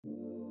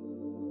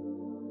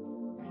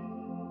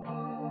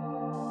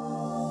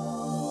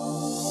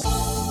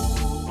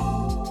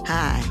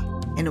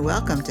and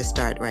welcome to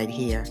Start Right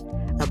Here,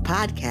 a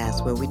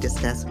podcast where we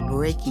discuss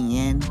breaking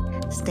in,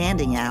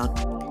 standing out,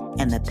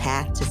 and the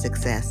path to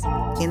success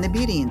in the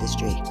beauty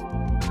industry.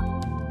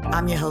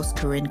 I'm your host,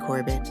 Corinne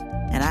Corbett,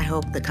 and I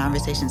hope the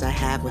conversations I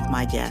have with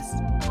my guests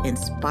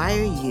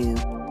inspire you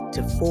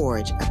to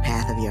forge a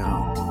path of your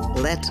own.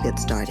 Let's get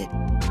started.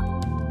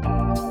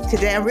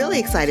 Today, I'm really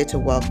excited to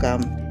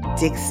welcome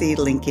Dixie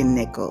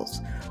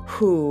Lincoln-Nichols,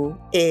 who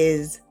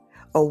is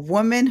a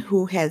woman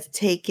who has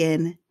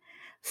taken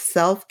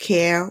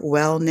self-care,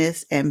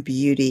 wellness, and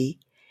beauty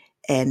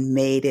and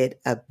made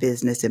it a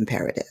business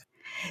imperative.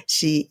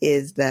 She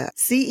is the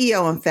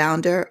CEO and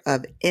founder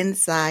of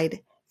Inside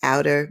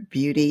Outer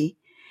Beauty,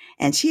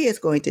 and she is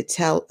going to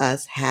tell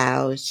us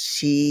how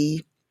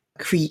she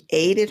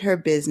created her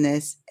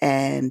business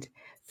and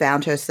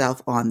found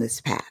herself on this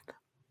path.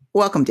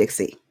 Welcome,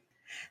 Dixie.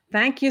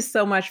 Thank you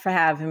so much for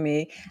having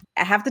me.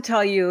 I have to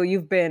tell you,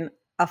 you've been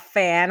a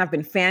fan. I've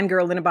been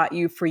fangirling about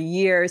you for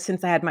years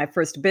since I had my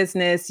first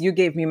business. You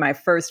gave me my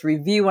first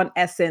review on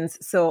Essence.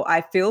 So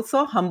I feel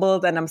so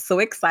humbled and I'm so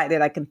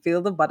excited. I can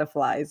feel the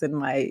butterflies in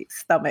my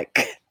stomach.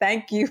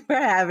 Thank you for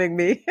having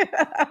me.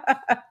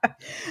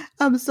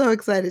 I'm so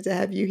excited to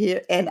have you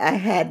here. And I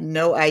had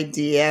no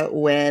idea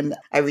when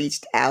I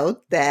reached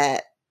out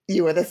that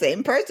you were the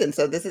same person.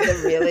 So this is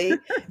a really,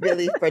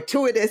 really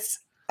fortuitous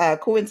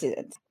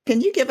coincidence.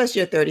 Can you give us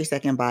your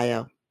 30-second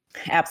bio?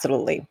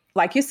 Absolutely.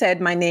 Like you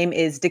said, my name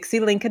is Dixie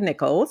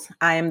Lincoln-Nichols.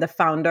 I am the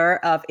founder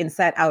of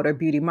Inside Outer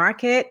Beauty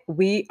Market.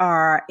 We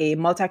are a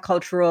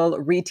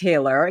multicultural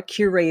retailer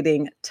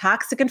curating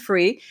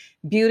toxicant-free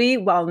beauty,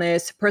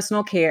 wellness,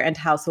 personal care, and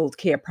household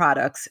care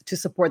products to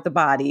support the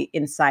body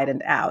inside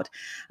and out.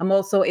 I'm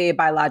also a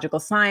biological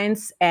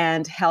science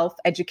and health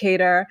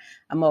educator.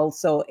 I'm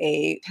also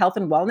a health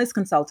and wellness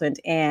consultant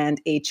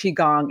and a Qi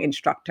Gong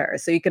instructor.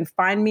 So you can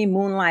find me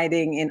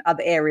moonlighting in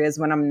other areas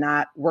when I'm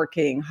not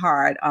working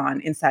hard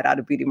on Inside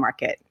Outer Beauty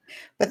Market.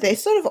 But they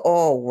sort of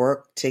all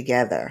work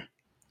together.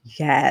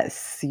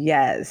 Yes.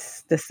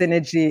 The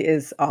synergy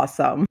is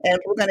awesome. And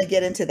we're going to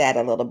get into that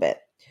a little bit.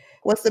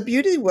 Was the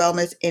beauty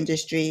wellness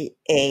industry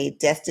a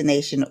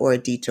destination or a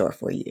detour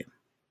for you?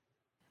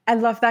 I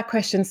love that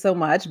question so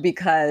much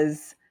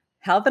because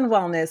health and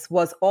wellness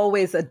was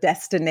always a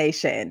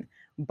destination,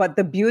 but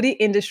the beauty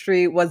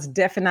industry was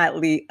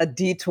definitely a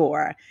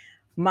detour.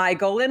 My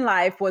goal in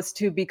life was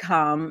to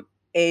become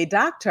a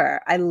doctor.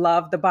 I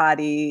love the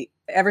body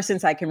ever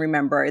since I can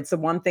remember. It's the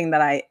one thing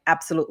that I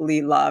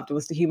absolutely loved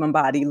was the human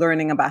body,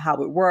 learning about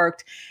how it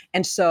worked.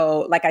 And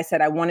so, like I said,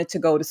 I wanted to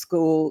go to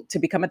school to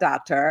become a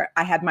doctor.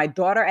 I had my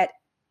daughter at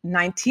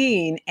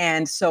 19.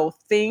 And so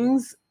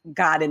things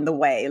got in the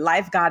way.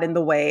 Life got in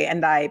the way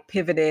and I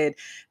pivoted,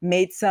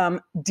 made some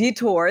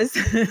detours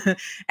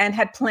and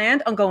had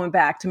planned on going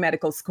back to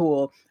medical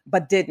school,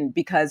 but didn't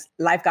because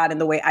life got in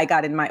the way. I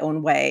got in my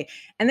own way.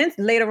 And then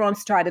later on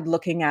started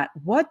looking at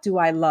what do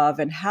I love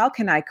and how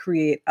can I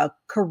create a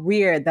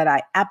career that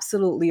I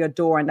absolutely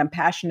adore and I'm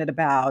passionate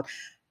about,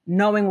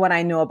 knowing what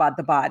I know about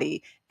the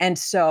body. And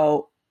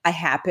so I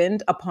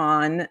happened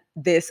upon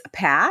this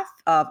path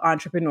of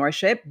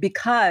entrepreneurship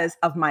because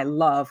of my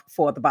love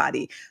for the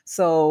body.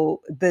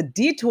 So the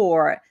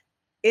detour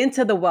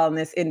into the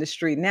wellness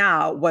industry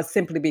now was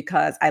simply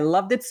because I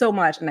loved it so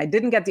much and I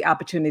didn't get the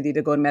opportunity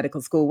to go to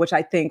medical school, which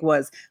I think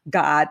was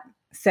God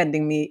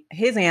sending me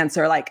his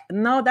answer like,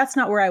 no, that's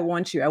not where I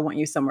want you. I want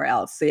you somewhere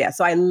else.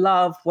 So I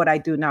love what I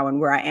do now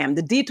and where I am.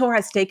 The detour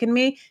has taken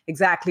me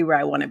exactly where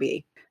I want to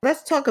be.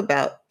 Let's talk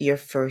about your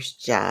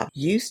first job.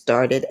 You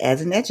started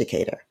as an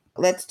educator.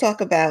 Let's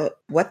talk about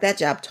what that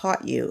job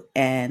taught you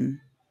and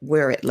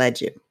where it led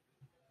you.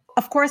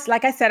 Of course,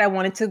 like I said, I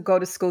wanted to go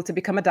to school to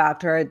become a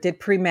doctor, did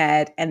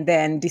pre-med, and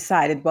then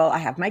decided, well, I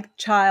have my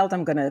child.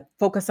 I'm going to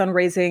focus on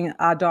raising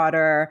a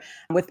daughter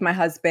with my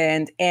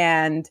husband,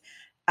 and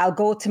I'll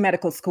go to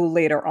medical school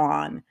later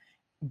on.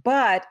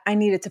 But I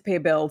needed to pay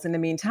bills in the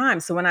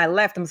meantime. So when I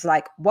left, I was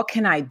like, what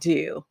can I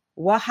do?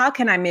 Well, how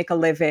can I make a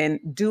living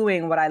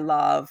doing what I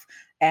love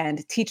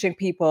and teaching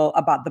people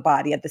about the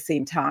body at the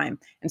same time?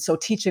 And so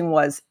teaching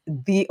was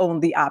the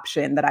only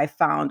option that I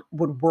found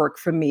would work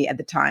for me at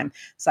the time.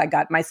 So I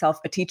got myself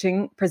a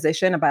teaching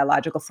position, a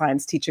biological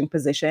science teaching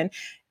position.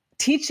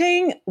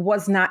 Teaching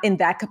was not in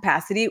that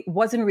capacity,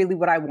 wasn't really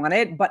what I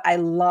wanted, but I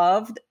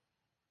loved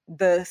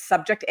the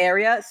subject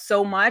area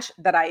so much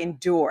that I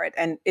endured,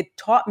 and it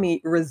taught me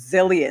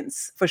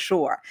resilience for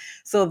sure.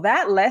 So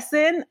that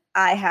lesson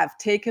I have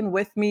taken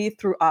with me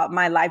throughout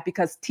my life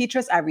because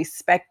teachers, I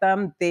respect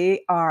them.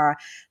 They are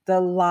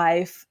the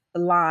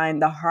lifeline,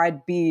 the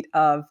heartbeat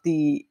of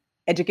the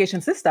education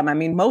system. I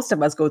mean, most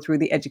of us go through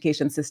the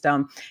education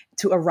system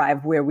to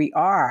arrive where we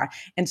are.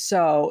 And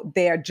so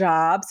their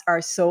jobs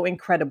are so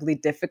incredibly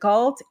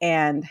difficult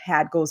and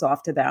hat goes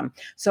off to them.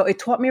 So it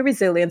taught me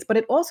resilience, but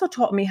it also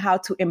taught me how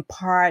to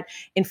impart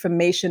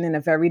information in a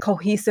very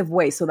cohesive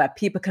way so that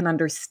people can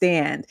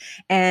understand.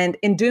 And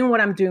in doing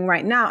what I'm doing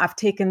right now, I've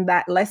taken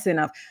that lesson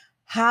of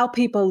how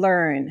people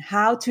learn,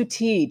 how to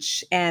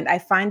teach. And I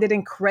find it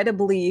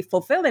incredibly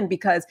fulfilling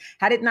because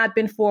had it not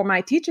been for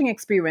my teaching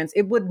experience,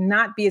 it would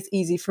not be as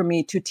easy for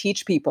me to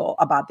teach people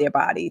about their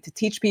body, to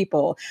teach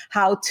people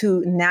how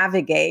to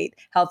navigate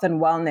health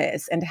and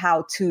wellness and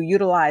how to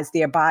utilize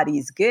their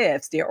body's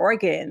gifts, their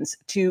organs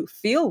to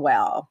feel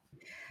well.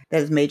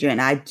 That is major.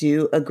 And I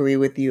do agree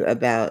with you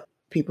about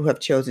people who have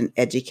chosen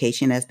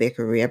education as their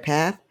career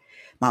path.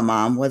 My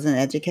mom was an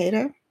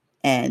educator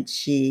and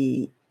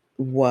she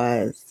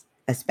was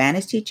a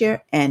Spanish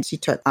teacher and she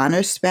taught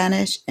honors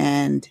Spanish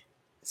and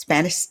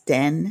Spanish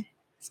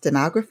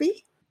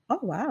stenography. Oh,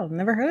 wow.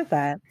 Never heard of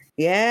that.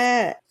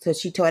 Yeah. So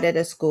she taught at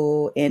a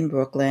school in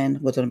Brooklyn,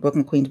 was on the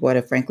Brooklyn Queens Board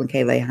at Franklin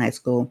K. Lay High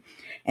School.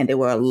 And there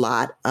were a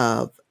lot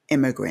of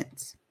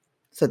immigrants.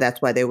 So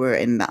that's why they were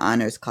in the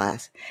honors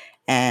class.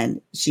 And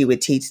she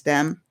would teach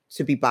them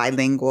to be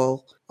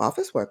bilingual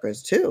office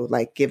workers too,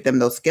 like give them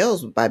those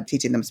skills by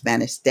teaching them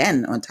Spanish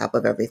then on top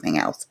of everything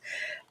else.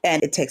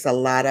 And it takes a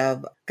lot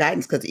of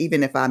guidance because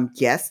even if I'm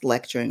guest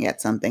lecturing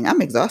at something,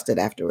 I'm exhausted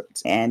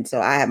afterwards. And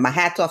so I have my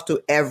hats off to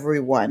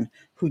everyone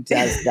who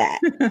does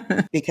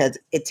that because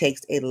it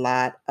takes a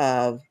lot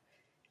of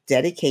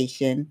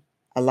dedication,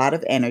 a lot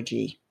of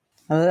energy.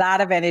 A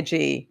lot of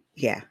energy.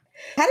 Yeah.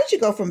 How did you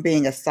go from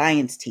being a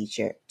science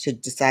teacher to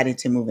deciding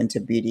to move into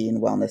beauty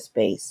and wellness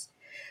space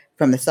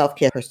from the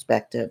self-care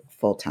perspective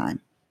full time?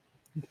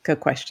 Good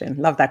question.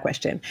 Love that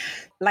question.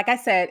 Like I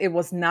said, it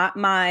was not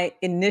my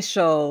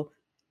initial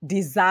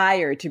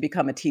desire to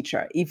become a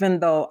teacher, even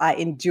though I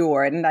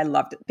endured and I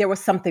loved it. There was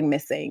something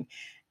missing.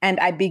 And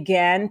I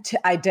began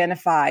to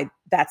identify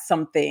that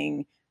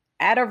something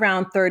at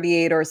around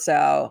 38 or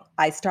so.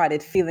 I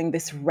started feeling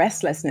this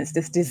restlessness,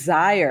 this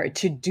desire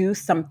to do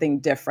something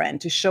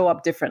different, to show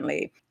up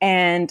differently.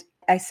 And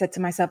I said to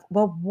myself,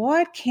 well,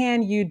 what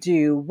can you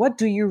do? What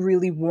do you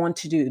really want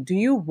to do? Do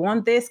you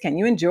want this? Can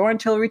you endure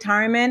until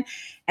retirement?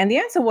 And the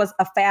answer was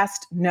a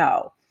fast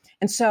no.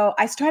 And so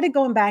I started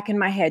going back in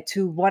my head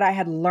to what I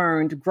had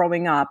learned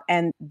growing up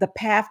and the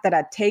path that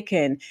I'd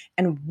taken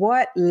and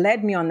what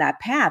led me on that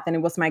path. And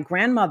it was my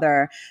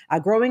grandmother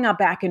growing up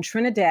back in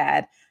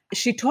Trinidad.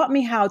 She taught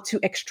me how to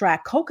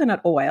extract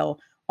coconut oil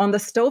on the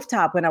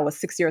stovetop when I was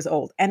 6 years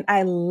old. And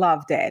I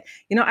loved it.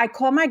 You know, I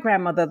call my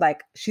grandmother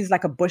like she's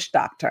like a bush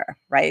doctor,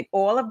 right?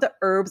 All of the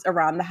herbs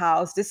around the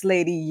house, this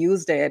lady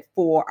used it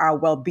for our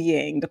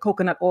well-being, the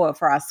coconut oil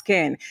for our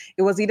skin.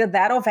 It was either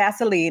that or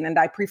Vaseline, and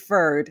I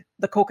preferred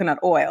the coconut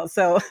oil.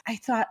 So I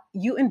thought,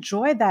 you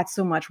enjoy that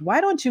so much.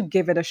 Why don't you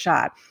give it a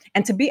shot?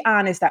 And to be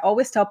honest, I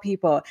always tell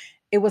people,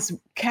 it was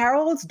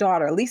Carol's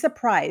daughter, Lisa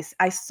Price.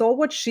 I saw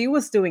what she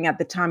was doing at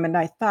the time and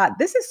I thought,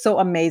 this is so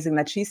amazing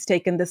that she's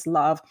taken this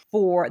love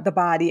for the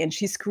body and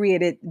she's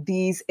created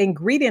these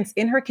ingredients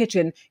in her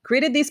kitchen,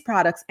 created these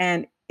products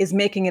and is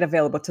making it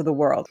available to the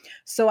world.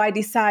 So I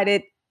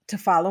decided to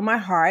follow my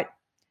heart,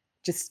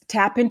 just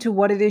tap into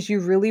what it is you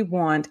really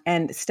want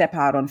and step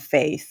out on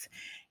faith.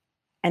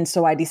 And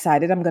so I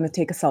decided I'm going to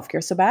take a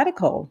self-care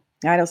sabbatical.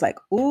 And I was like,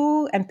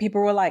 ooh, and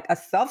people were like, a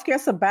self-care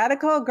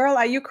sabbatical? Girl,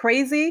 are you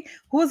crazy?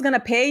 Who's going to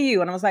pay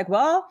you? And I was like,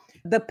 well,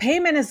 the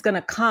payment is going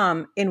to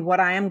come in what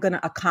I am going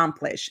to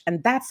accomplish.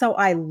 And that's how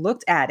I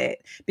looked at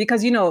it.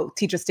 Because, you know,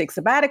 teachers take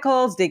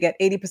sabbaticals, they get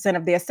 80%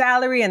 of their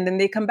salary, and then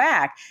they come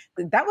back.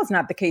 That was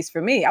not the case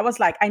for me. I was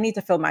like, I need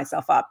to fill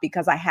myself up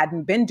because I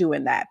hadn't been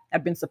doing that.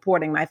 I've been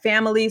supporting my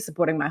family,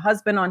 supporting my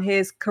husband on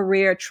his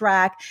career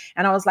track.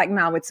 And I was like,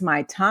 now it's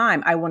my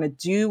time. I want to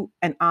do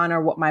and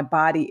honor what my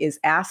body is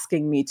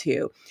asking me to.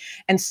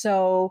 And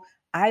so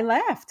I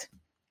left.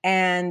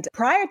 And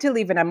prior to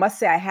leaving, I must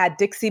say I had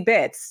Dixie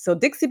Bits. So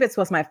Dixie Bits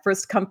was my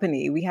first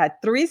company. We had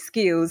 3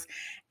 SKUs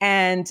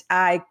and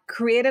I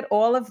created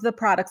all of the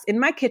products in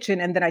my kitchen.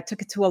 And then I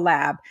took it to a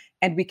lab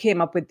and we came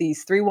up with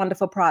these 3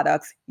 wonderful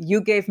products. You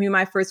gave me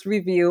my first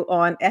review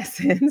on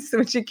Essence,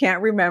 which you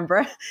can't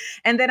remember.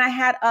 And then I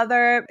had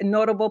other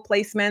notable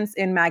placements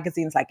in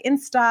magazines like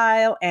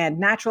InStyle and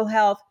Natural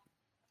Health.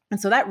 And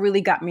so that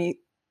really got me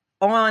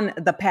on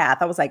the path.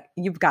 I was like,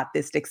 you've got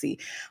this, Dixie.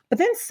 But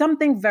then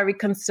something very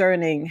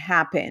concerning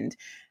happened.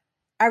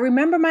 I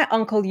remember my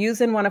uncle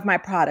using one of my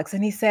products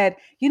and he said,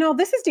 you know,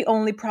 this is the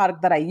only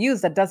product that I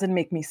use that doesn't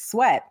make me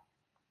sweat.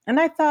 And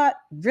I thought,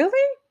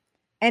 really?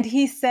 And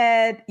he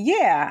said,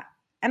 yeah.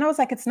 And I was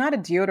like, it's not a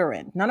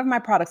deodorant. None of my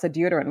products are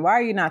deodorant. Why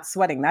are you not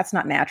sweating? That's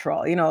not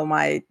natural. You know,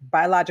 my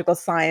biological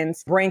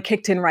science brain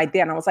kicked in right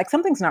there. And I was like,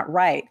 something's not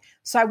right.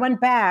 So I went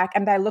back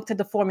and I looked at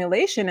the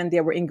formulation and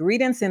there were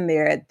ingredients in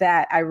there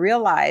that I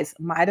realized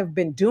might have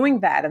been doing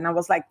that. And I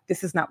was like,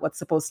 this is not what's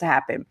supposed to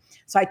happen.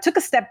 So I took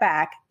a step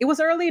back. It was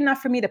early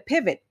enough for me to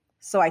pivot.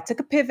 So I took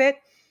a pivot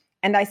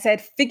and I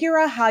said, figure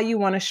out how you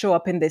want to show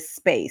up in this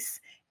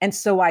space. And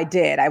so I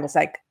did. I was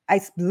like,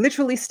 I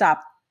literally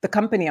stopped the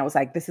company. I was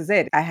like, this is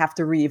it. I have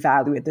to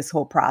reevaluate this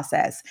whole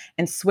process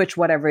and switch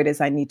whatever it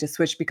is I need to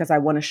switch because I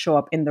want to show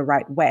up in the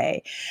right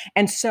way.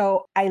 And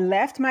so I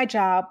left my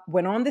job,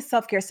 went on this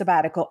self-care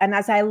sabbatical. And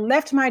as I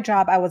left my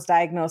job, I was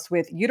diagnosed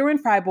with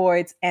uterine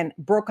fibroids and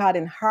broke out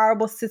in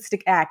horrible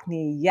cystic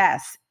acne.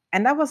 Yes.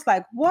 And I was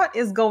like, what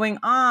is going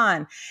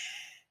on?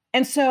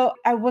 And so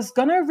I was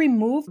going to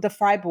remove the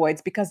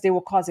fibroids because they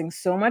were causing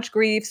so much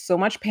grief, so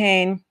much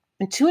pain.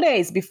 And 2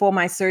 days before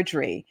my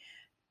surgery,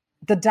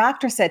 the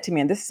doctor said to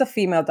me, and this is a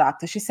female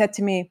doctor, she said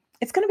to me,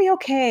 "It's going to be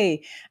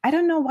okay. I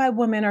don't know why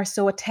women are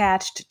so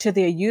attached to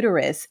their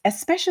uterus,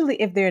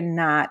 especially if they're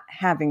not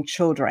having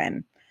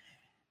children."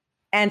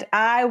 And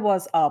I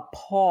was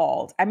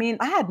appalled. I mean,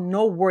 I had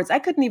no words. I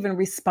couldn't even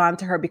respond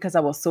to her because I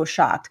was so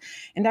shocked.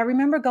 And I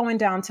remember going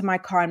down to my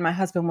car and my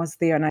husband was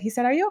there. And he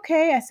said, "Are you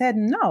okay?" I said,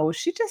 "No."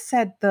 She just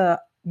said the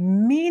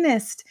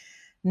meanest,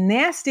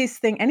 nastiest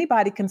thing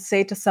anybody can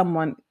say to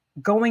someone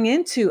going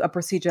into a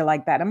procedure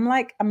like that. I'm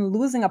like, I'm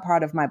losing a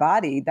part of my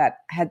body that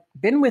had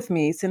been with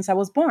me since I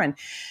was born.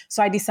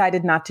 So I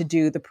decided not to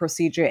do the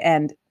procedure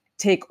and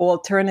take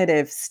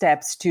alternative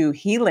steps to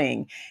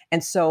healing.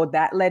 And so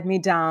that led me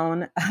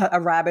down a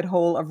rabbit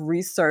hole of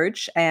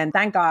research. And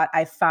thank God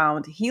I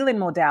found healing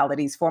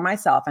modalities for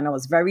myself. And I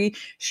was very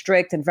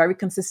strict and very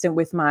consistent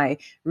with my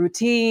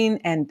routine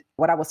and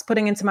what I was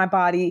putting into my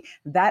body.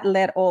 That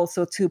led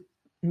also to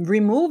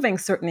removing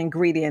certain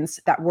ingredients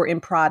that were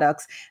in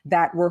products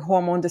that were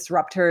hormone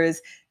disruptors,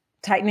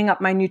 tightening up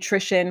my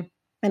nutrition.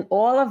 And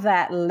all of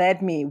that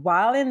led me,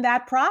 while in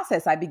that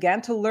process, I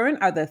began to learn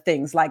other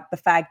things, like the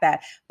fact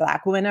that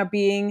Black women are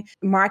being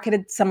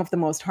marketed some of the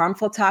most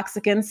harmful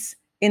toxicants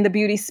in the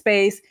beauty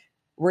space.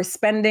 We're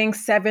spending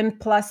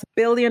 $7+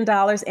 billion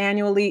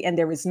annually, and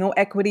there is no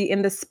equity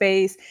in the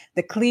space.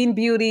 The clean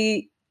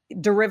beauty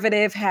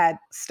derivative had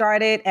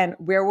started, and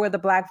where were the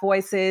Black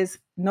voices?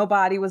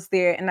 Nobody was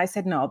there. And I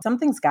said, no,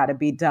 something's got to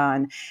be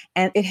done.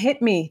 And it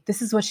hit me.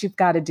 This is what you've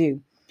got to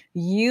do.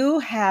 You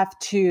have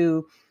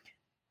to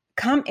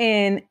come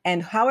in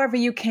and however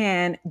you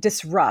can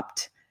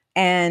disrupt,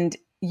 and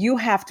you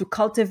have to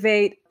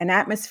cultivate an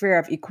atmosphere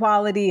of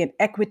equality and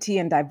equity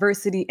and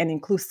diversity and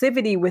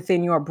inclusivity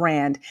within your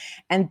brand.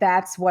 And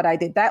that's what I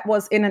did. That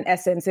was, in an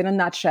essence, in a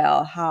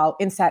nutshell, how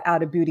Inside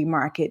Out Beauty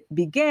Market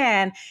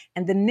began.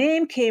 And the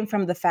name came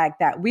from the fact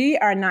that we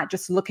are not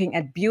just looking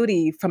at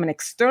beauty from an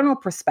external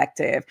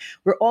perspective.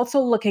 We're also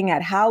looking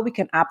at how we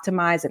can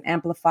optimize and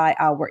amplify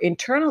our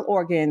internal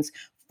organs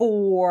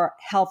for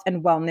health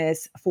and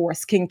wellness, for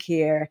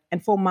skincare,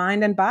 and for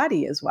mind and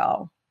body as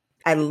well.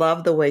 I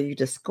love the way you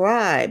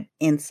describe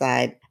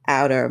Inside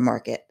Outer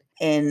Market,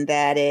 in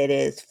that it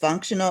is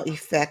functional,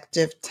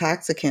 effective,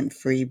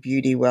 toxicant-free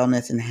beauty,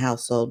 wellness, and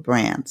household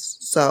brands.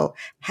 So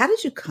how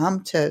did you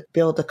come to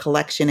build a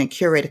collection and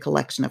curate a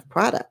collection of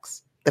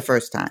products the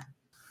first time?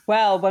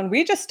 Well, when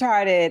we just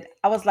started,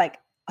 I was like,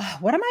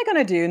 what am I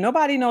going to do?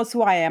 Nobody knows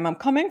who I am. I'm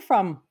coming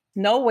from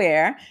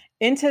nowhere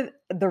into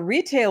the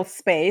retail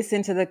space,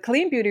 into the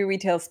clean beauty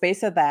retail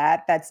space of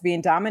that's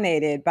being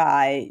dominated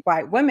by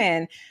white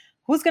women.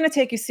 Who's going to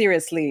take you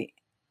seriously?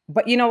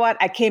 But you know what?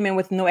 I came in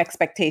with no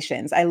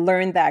expectations. I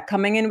learned that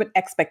coming in with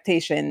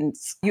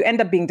expectations, you end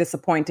up being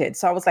disappointed.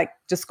 So I was like,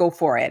 just go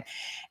for it.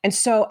 And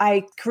so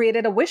I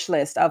created a wish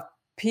list of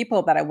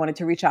people that I wanted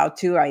to reach out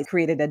to. I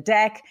created a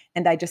deck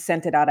and I just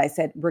sent it out. I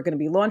said, we're going to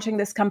be launching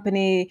this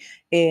company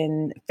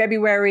in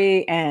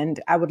February and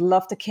I would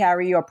love to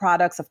carry your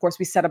products. Of course,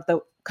 we set up the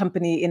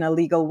company in a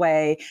legal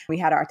way. We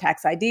had our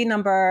tax ID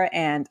number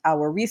and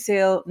our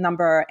resale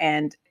number,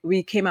 and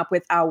we came up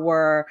with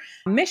our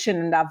mission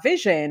and our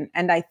vision.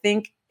 And I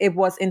think it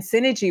was in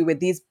synergy with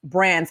these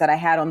brands that I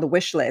had on the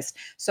wish list.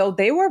 So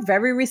they were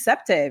very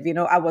receptive. You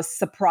know, I was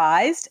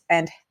surprised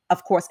and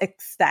of course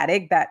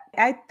ecstatic that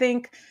I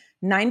think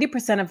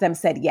 90% of them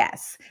said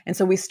yes. And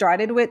so we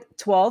started with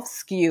 12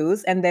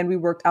 SKUs and then we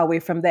worked our way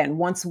from then.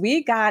 Once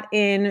we got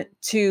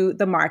into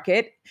the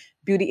market,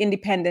 Beauty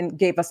Independent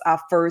gave us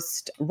our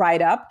first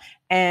write-up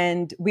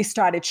and we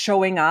started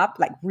showing up,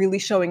 like really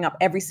showing up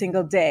every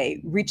single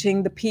day,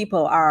 reaching the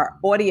people, our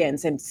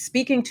audience and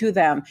speaking to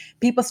them.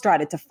 People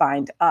started to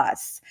find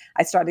us.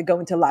 I started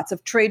going to lots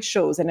of trade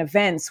shows and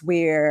events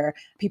where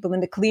people in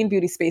the clean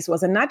beauty space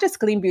was, and not just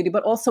clean beauty,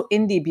 but also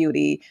indie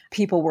beauty.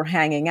 People were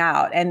hanging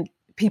out and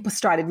people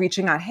started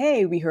reaching out.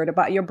 Hey, we heard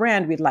about your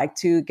brand. We'd like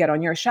to get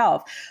on your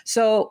shelf.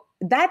 So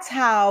that's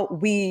how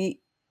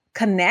we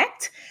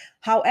connect.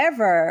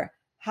 However,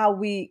 how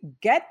we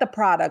get the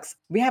products,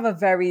 we have a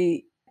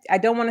very, I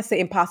don't want to say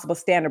impossible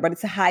standard, but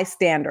it's a high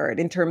standard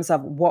in terms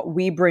of what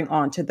we bring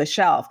onto the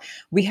shelf.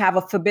 We have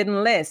a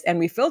forbidden list and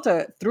we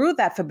filter through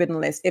that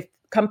forbidden list. If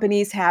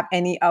companies have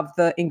any of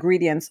the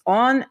ingredients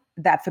on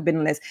that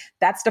forbidden list,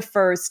 that's the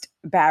first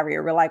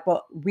barrier. We're like,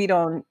 well, we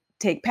don't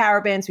take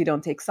parabens, we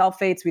don't take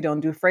sulfates, we don't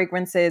do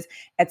fragrances,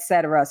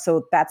 etc.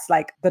 So that's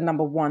like the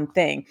number one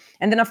thing.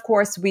 And then of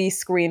course we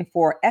screen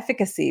for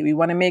efficacy. We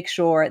want to make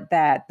sure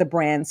that the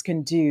brands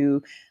can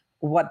do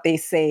what they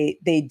say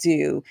they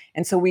do.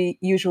 And so we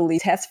usually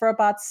test for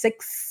about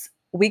 6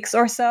 weeks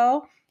or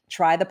so,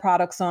 try the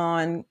products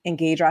on,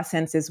 engage our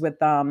senses with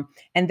them,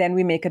 and then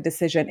we make a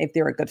decision if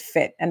they're a good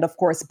fit. And of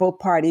course, both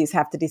parties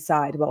have to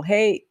decide, well,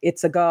 hey,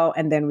 it's a go,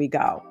 and then we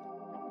go.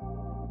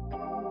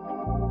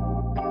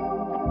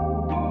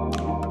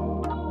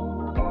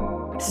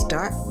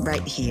 Start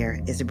Right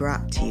Here is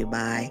brought to you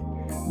by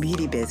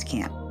Beauty Biz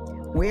Camp,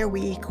 where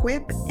we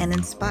equip and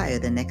inspire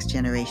the next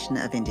generation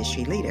of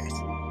industry leaders.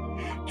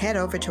 Head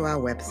over to our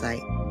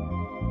website,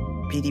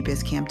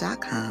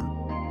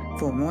 beautybizcamp.com,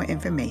 for more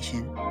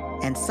information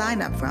and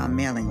sign up for our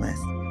mailing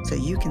list so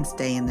you can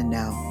stay in the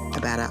know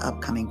about our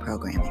upcoming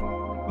programming.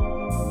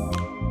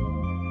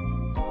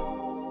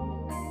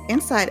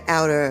 Inside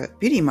Outer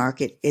Beauty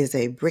Market is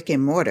a brick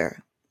and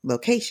mortar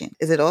location.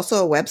 Is it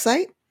also a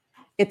website?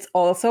 It's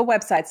also a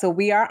website. So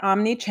we are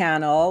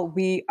omni-channel.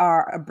 We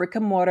are a brick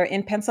and mortar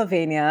in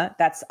Pennsylvania.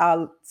 That's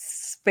our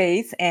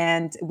space.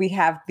 And we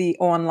have the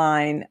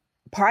online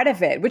part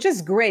of it, which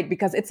is great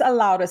because it's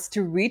allowed us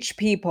to reach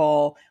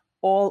people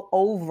all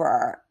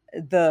over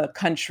the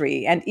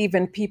country, and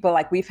even people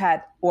like we've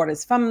had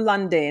orders from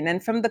London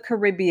and from the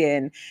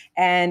Caribbean.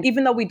 And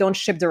even though we don't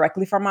ship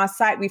directly from our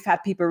site, we've had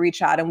people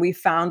reach out and we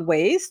found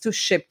ways to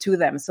ship to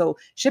them. So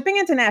shipping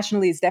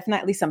internationally is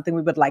definitely something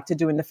we would like to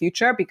do in the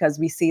future because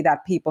we see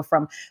that people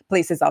from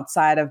places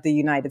outside of the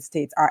United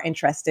States are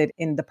interested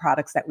in the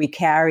products that we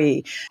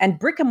carry. And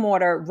brick and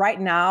mortar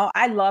right now,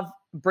 I love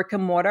brick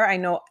and mortar. I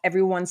know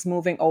everyone's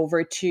moving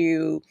over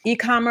to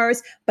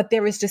e-commerce, but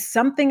there is just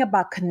something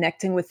about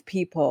connecting with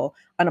people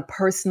on a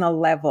personal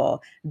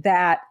level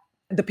that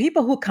the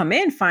people who come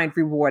in find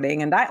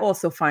rewarding, and I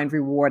also find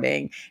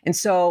rewarding. And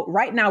so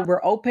right now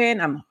we're open.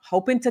 I'm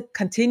hoping to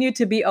continue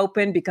to be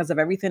open because of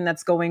everything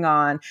that's going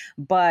on,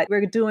 but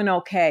we're doing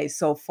okay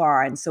so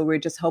far. And so we're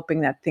just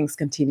hoping that things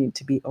continue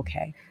to be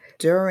okay.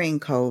 During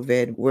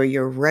COVID, were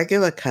your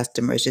regular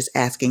customers just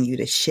asking you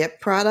to ship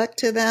product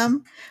to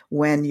them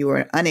when you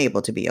were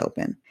unable to be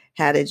open?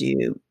 How did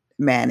you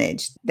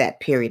manage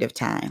that period of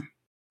time?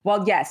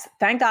 Well, yes,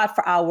 thank God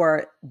for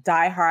our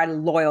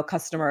diehard loyal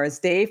customers.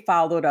 They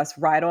followed us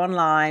right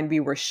online. We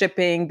were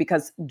shipping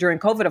because during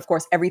COVID, of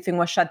course, everything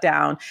was shut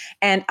down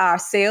and our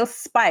sales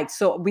spiked.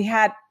 So we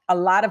had a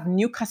lot of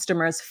new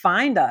customers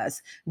find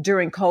us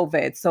during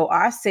COVID. So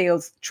our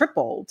sales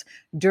tripled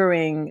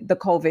during the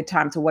COVID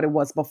time to what it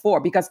was before,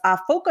 because our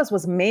focus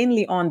was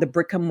mainly on the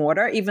brick and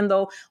mortar. Even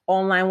though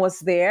online was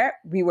there,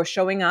 we were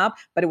showing up,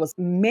 but it was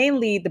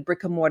mainly the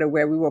brick and mortar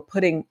where we were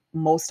putting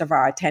most of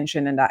our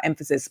attention and our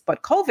emphasis.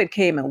 But COVID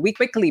came and we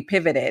quickly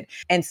pivoted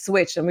and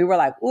switched. And we were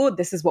like, oh,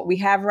 this is what we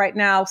have right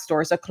now.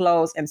 Stores are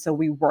closed. And so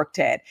we worked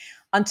it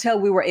until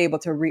we were able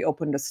to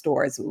reopen the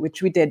stores,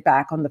 which we did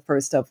back on the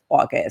 1st of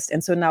August.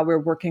 And so now we're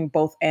working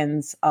both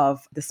ends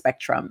of the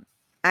spectrum.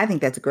 I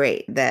think that's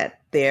great that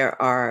there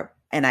are,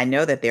 and I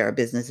know that there are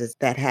businesses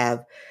that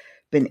have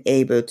been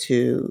able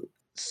to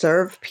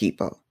serve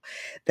people,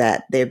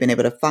 that they've been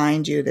able to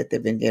find you, that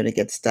they've been able to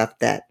get stuff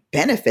that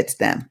benefits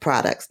them,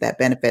 products that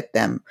benefit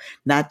them,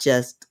 not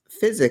just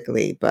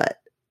physically, but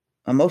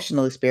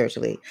emotionally,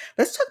 spiritually.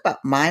 Let's talk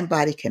about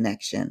mind-body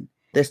connection.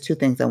 There's two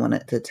things I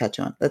wanted to touch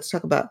on. Let's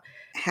talk about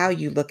how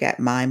you look at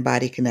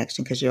mind-body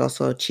connection, because you're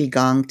also a Qi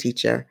Gong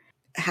teacher,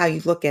 how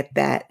you look at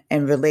that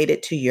and relate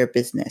it to your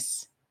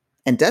business.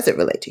 And does it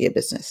relate to your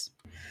business?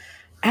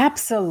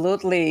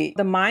 Absolutely.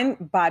 The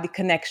mind-body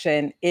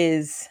connection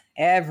is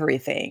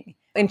everything.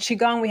 In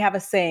Qigong, we have a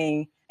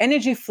saying,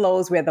 energy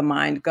flows where the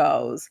mind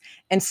goes.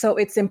 And so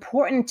it's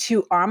important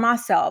to arm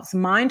ourselves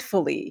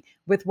mindfully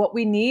with what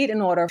we need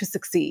in order to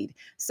succeed.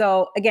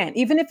 So again,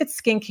 even if it's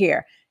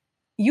skincare,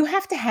 you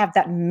have to have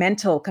that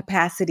mental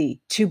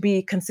capacity to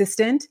be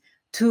consistent,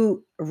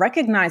 to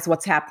recognize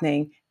what's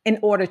happening in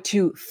order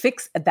to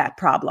fix that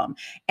problem.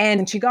 And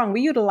in Qigong,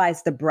 we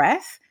utilize the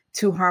breath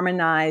to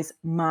harmonize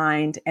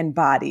mind and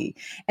body.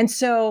 And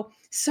so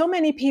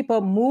many people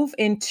move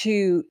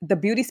into the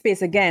beauty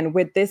space again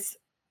with this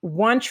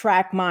one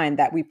track mind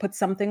that we put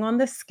something on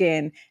the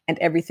skin and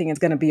everything is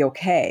going to be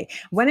okay.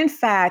 When in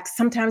fact,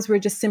 sometimes we're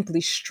just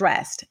simply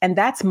stressed, and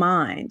that's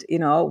mind,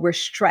 we're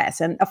stressed.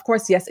 And of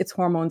course, yes, it's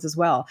hormones as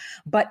well.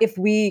 But if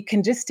we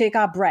can just take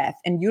our breath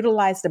and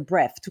utilize the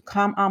breath to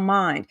calm our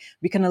mind,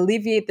 we can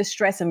alleviate the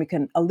stress and we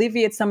can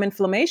alleviate some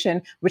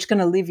inflammation, which can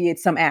alleviate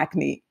some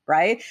acne.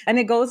 Right? And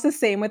it goes the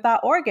same with our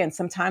organs.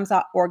 Sometimes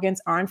our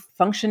organs aren't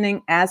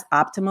functioning as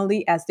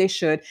optimally as they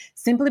should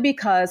simply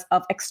because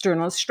of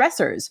external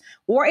stressors,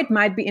 or it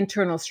might be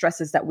internal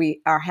stresses that we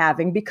are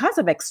having because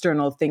of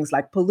external things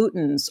like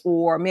pollutants,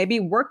 or maybe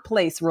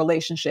workplace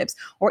relationships,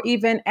 or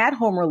even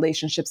at-home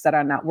relationships that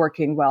are not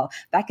working well.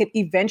 That could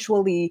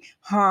eventually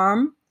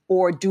harm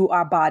or do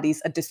our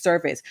bodies a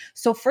disservice.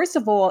 So first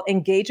of all,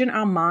 engaging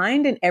our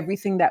mind in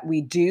everything that we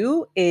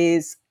do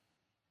is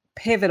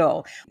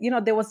pivotal.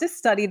 There was this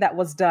study that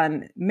was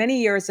done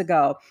many years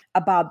ago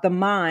about the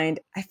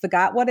mind. I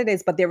forgot what it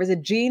is, but there was a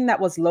gene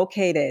that was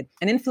located,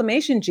 an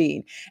inflammation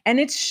gene. And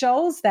it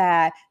shows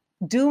that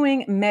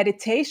doing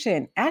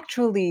meditation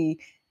actually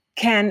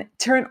can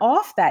turn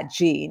off that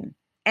gene.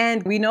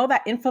 And we know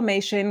that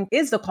inflammation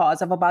is the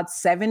cause of about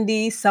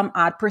 70 some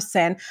odd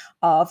 %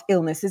 of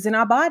illnesses in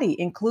our body,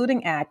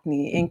 including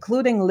acne,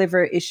 including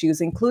liver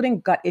issues, including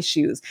gut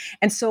issues.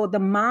 And so the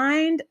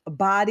mind,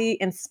 body,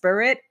 and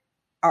spirit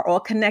are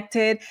all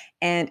connected,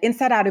 and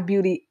Inside Outer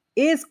Beauty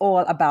is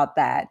all about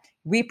that.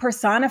 We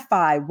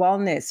personify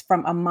wellness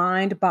from a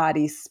mind,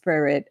 body,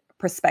 spirit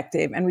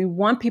perspective. And we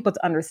want people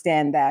to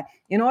understand that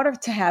in order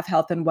to have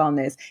health and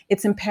wellness,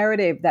 it's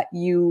imperative that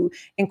you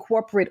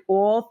incorporate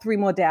all three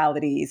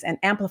modalities and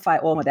amplify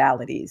all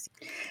modalities.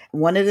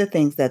 One of the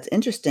things that's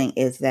interesting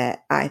is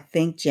that I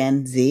think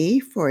Gen Z,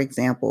 for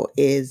example,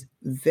 is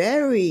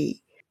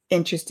very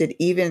interested,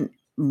 even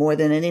more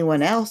than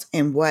anyone else,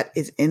 in what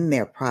is in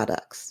their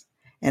products.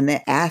 And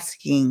they're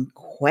asking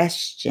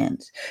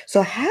questions.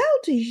 So, how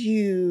do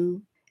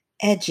you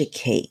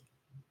educate?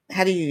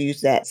 How do you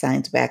use that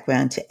science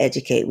background to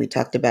educate? We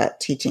talked about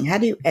teaching. How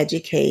do you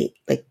educate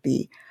like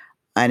the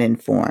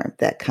uninformed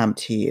that come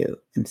to you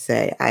and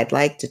say, I'd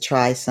like to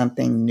try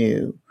something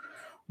new?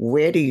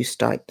 Where do you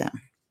start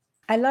them?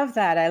 I love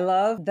that. I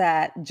love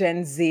that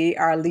Gen Z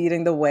are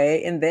leading the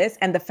way in this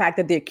and the fact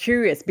that they're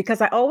curious,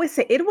 because I always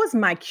say it was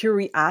my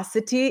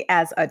curiosity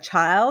as a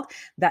child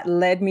that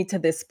led me to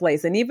this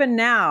place. And even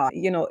now,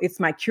 it's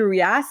my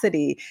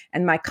curiosity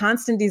and my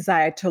constant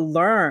desire to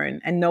learn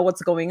and know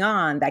what's going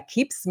on that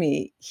keeps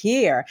me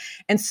here.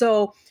 And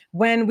so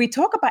when we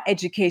talk about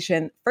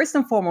education, first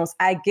and foremost,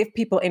 I give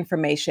people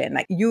information.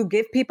 Like, you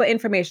give people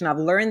information. I've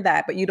learned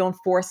that, but you don't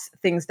force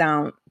things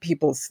down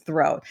people's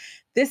throat.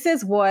 This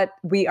is what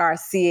we are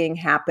seeing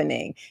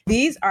happening.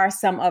 These are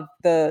some of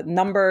the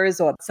numbers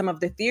or some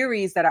of the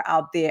theories that are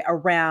out there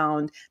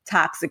around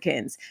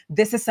toxicants.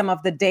 This is some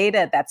of the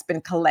data that's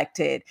been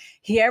collected.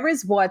 Here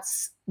is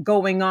what's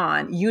going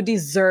on. You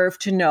deserve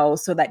to know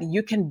so that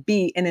you can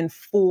be an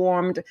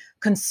informed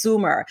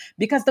consumer,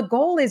 because the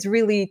goal is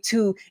really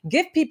to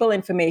give people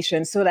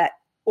information so that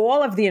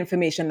all of the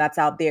information that's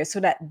out there so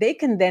that they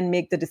can then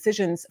make the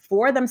decisions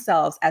for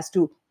themselves as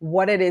to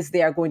what it is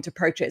they are going to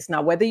purchase.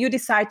 Now, whether you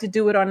decide to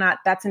do it or not,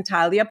 that's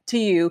entirely up to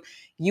you.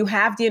 You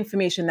have the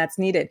information that's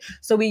needed.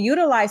 So we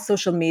utilize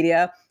social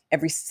media.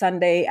 Every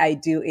Sunday, I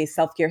do a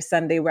self-care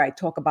Sunday where I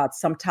talk about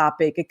some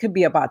topic. It could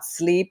be about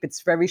sleep.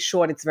 It's very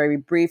short. It's very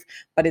brief,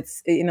 but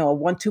it's, a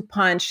 1-2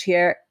 punch.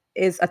 Here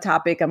is a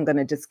topic. I'm going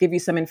to just give you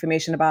some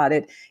information about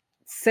it.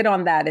 Sit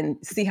on that and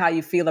see how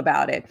you feel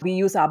about it. We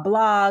use our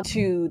blog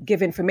to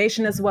give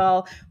information as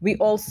well. We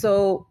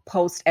also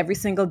post every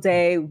single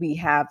day. We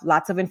have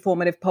lots of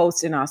informative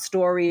posts in our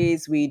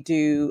stories. We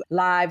do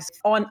lives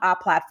on our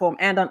platform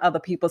and on other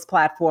people's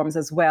platforms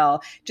as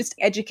well, just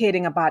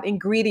educating about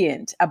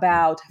ingredient,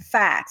 about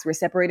facts. We're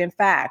separating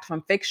fact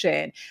from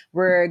fiction.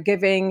 We're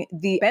giving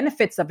the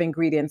benefits of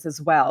ingredients as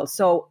well.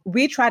 So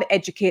we try to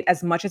educate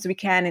as much as we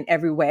can in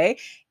every way.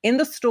 In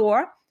the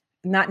store,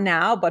 not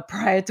now, but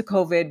prior to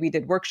COVID, we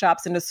did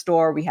workshops in the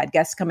store. We had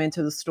guests come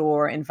into the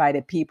store,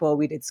 invited people.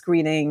 We did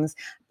screenings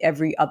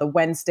every other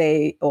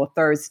Wednesday or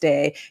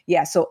Thursday.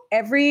 Yeah, so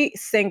every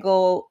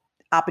single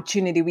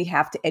opportunity we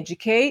have to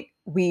educate,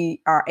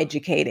 we are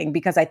educating,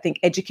 because I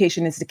think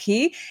education is the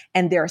key.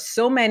 And there are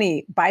so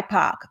many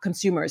BIPOC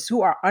consumers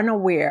who are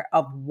unaware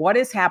of what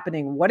is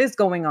happening, what is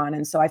going on.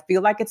 And so I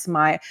feel like it's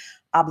my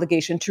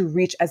obligation to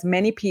reach as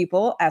many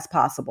people as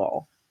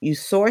possible. You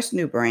source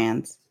new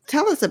brands.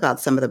 Tell us about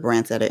some of the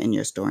brands that are in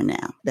your store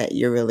now that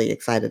you're really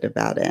excited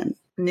about, and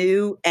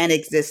new and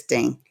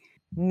existing.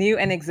 New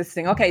and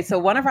existing. Okay, so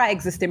one of our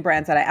existing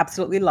brands that I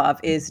absolutely love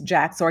is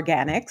Jack's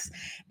Organics.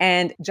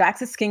 And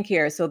Jack's is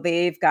skincare. So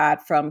they've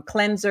got from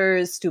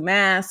cleansers to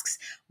masks,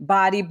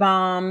 body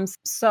balms,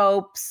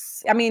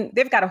 soaps. I mean,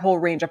 they've got a whole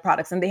range of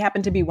products, and they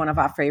happen to be one of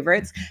our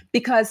favorites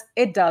because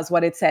it does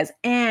what it says.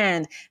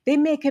 And they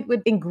make it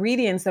with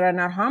ingredients that are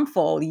not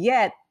harmful,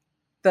 yet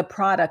the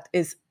product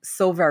is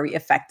so very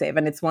effective,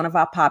 and it's one of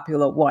our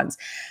popular ones.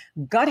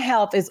 Gut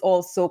health is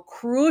also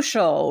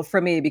crucial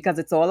for me because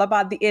it's all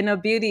about the inner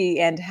beauty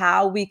and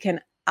how we can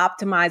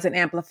optimize and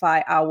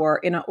amplify our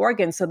inner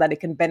organs so that it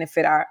can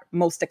benefit our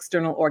most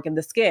external organ,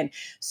 the skin.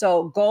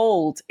 So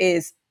Gold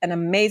is an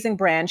amazing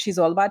brand. She's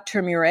all about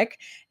turmeric,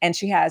 and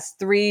she has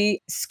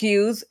 3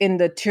 SKUs in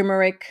the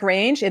turmeric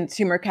range, in the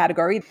turmeric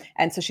category.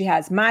 And so she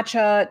has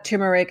matcha,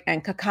 turmeric,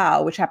 and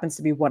cacao, which happens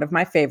to be one of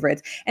my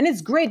favorites. And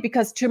it's great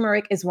because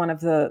turmeric is one of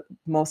the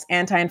most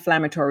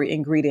anti-inflammatory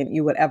ingredient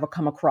you would ever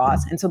come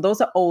across. And so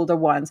those are older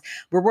ones.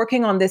 We're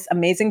working on this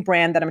amazing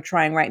brand that I'm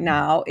trying right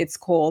now. It's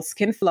called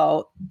Skin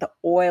Flow. The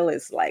oil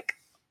is like,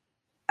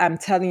 I'm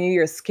telling you,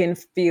 your skin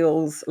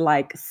feels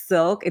like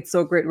silk. It's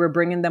so great. We're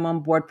bringing them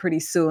on board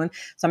pretty soon.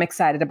 So I'm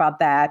excited about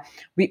that.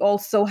 We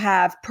also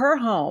have Purr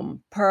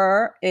Home.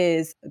 Purr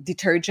is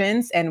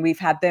detergents, and we've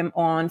had them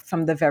on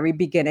from the very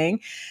beginning.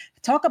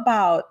 Talk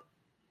about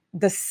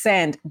the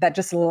scent that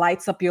just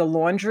lights up your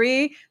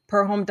laundry.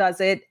 Purr Home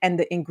does it, and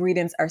the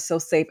ingredients are so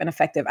safe and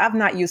effective. I've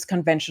not used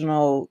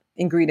conventional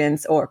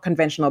ingredients or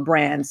conventional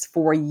brands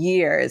for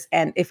years.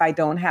 And if I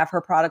don't have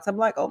her products, I'm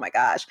like, oh my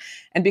gosh.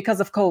 And because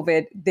of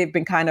COVID, they've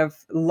been kind of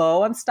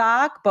low on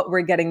stock, but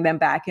we're getting them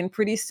back in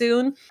pretty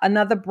soon.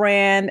 Another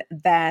brand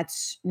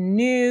that's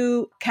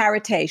new,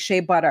 Qurated Shea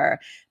Butter.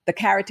 The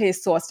Qurated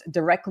is sourced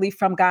directly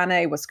from Ghana.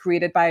 It was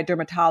created by a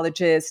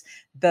dermatologist.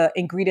 The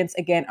ingredients,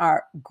 again,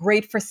 are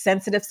great for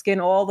sensitive skin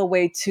all the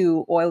way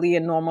to oily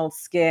and normal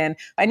skin.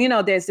 And,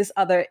 there's this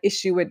other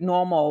issue with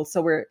normal.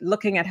 So we're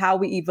looking at how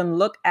we even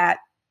look at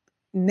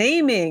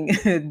naming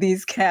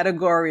these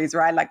categories,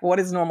 right? Like what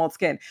is normal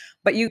skin?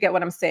 But you get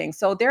what I'm saying.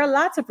 So there are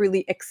lots of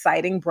really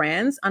exciting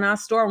brands on our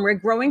store, and we're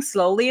growing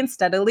slowly and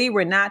steadily.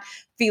 We're not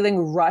feeling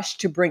rushed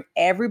to bring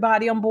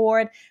everybody on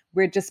board.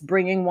 We're just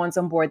bringing ones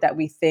on board that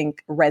we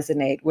think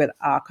resonate with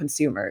our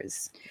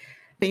consumers.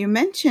 But you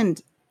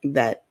mentioned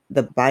that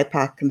the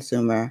BIPOC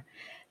consumer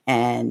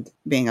and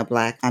being a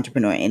Black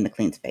entrepreneur in the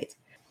clean space.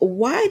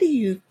 Why do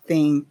you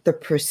think the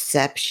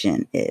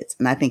perception is,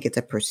 and I think it's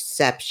a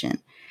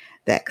perception,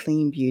 that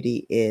clean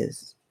beauty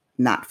is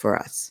not for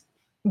us?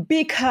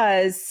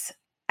 Because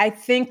I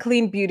think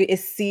clean beauty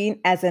is seen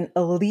as an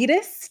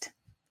elitist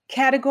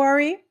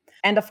category.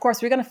 And of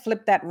course, we're going to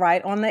flip that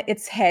right on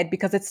its head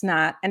because it's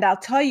not. And I'll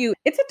tell you,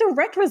 it's a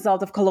direct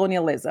result of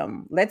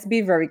colonialism. Let's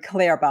be very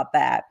clear about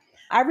that.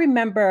 I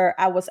remember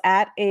I was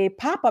at a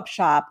pop-up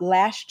shop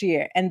last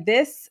year, and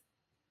this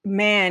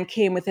man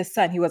came with his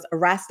son. He was a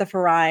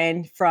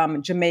Rastafarian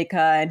from Jamaica,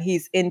 and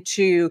he's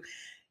into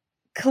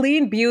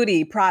clean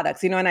beauty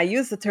products, and I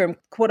use the term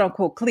quote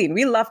unquote clean.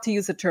 We love to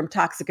use the term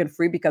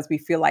toxicant-free because we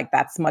feel like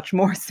that's much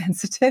more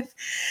sensitive.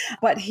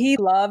 But he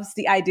loves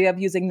the idea of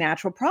using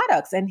natural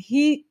products. And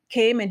he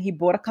came and he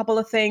bought a couple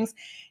of things.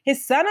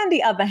 His son, on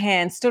the other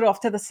hand, stood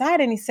off to the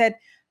side and he said,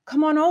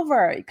 "Come on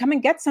over, come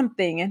and get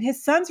something." And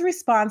his son's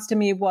response to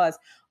me was,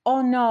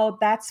 "Oh no,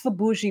 that's for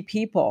bougie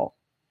people."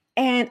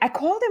 And I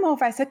called him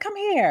over. I said, "Come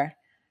here."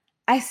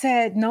 I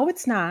said, "No,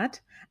 it's not."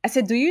 I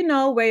said, "Do you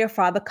know where your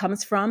father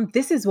comes from?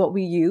 This is what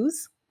we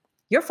use.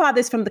 Your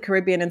father's from the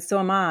Caribbean and so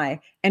am I.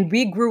 And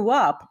we grew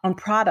up on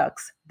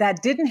products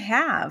that didn't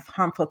have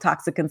harmful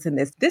toxicants in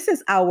this. This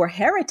is our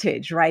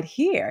heritage right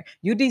here.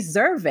 You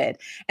deserve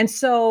it." And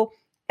so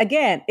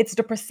again, it's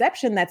the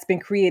perception that's been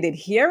created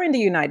here in the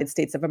United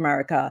States of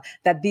America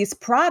that these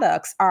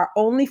products are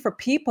only for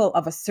people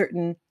of a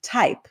certain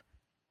type.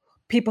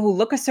 People who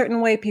look a certain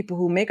way, people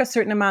who make a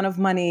certain amount of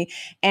money.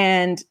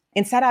 And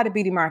Inside Out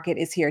Beauty Market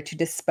is here to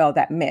dispel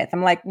that myth.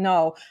 I'm like,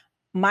 no,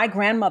 my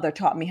grandmother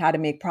taught me how to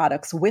make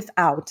products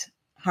without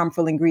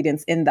harmful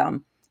ingredients in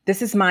them.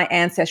 This is my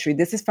ancestry.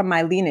 This is from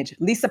my lineage.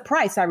 Lisa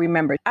Price, I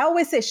remember. I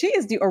always say she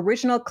is the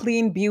original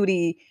clean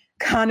beauty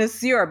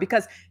connoisseur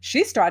because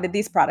she started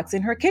these products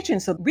in her kitchen.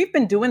 So we've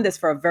been doing this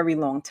for a very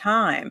long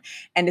time.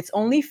 And it's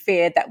only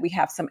fair that we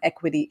have some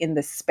equity in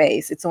this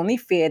space. It's only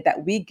fair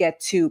that we get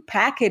to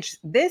package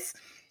this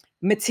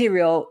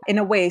material in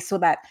a way so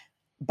that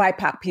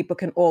BIPOC people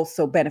can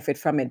also benefit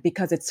from it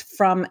because it's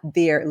from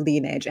their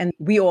lineage and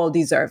we all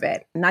deserve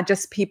it, not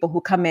just people who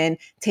come in,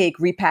 take,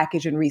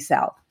 repackage, and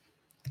resell.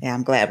 Yeah,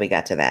 I'm glad we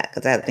got to that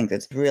because I think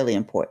that's really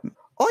important.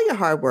 All your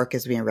hard work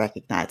is being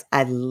recognized.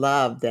 I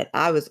love that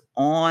I was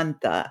on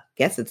I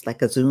guess it's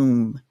like a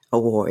Zoom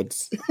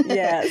awards.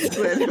 Yes.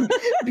 With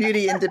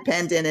Beauty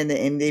Independent and the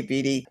Indie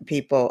Beauty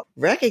people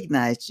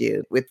recognized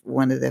you with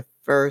one of the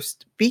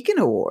first Beacon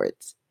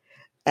Awards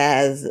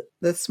as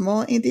the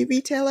Small Indie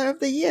Retailer of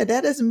the Year.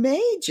 That is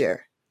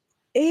major.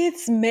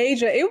 It's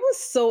major. It was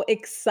so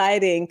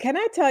exciting. Can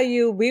I tell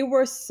you, we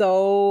were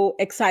so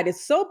excited,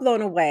 so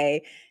blown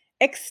away,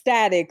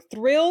 ecstatic,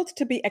 thrilled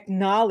to be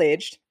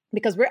acknowledged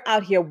because we're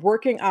out here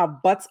working our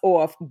butts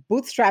off,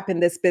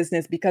 bootstrapping this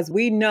business because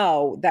we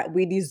know that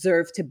we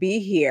deserve to be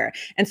here.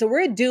 And so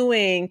we're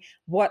doing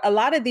what a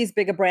lot of these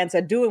bigger brands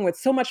are doing with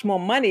so much more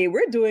money.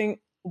 We're doing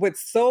with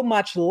so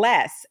much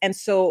less. And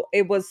so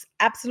it was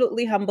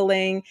absolutely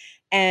humbling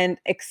and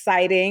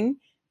exciting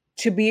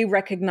to be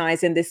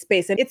recognized in this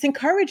space. And it's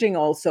encouraging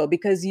also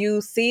because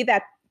you see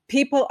that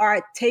people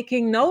are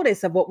taking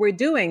notice of what we're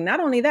doing.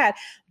 Not only that,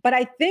 but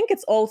I think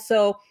it's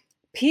also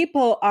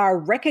people are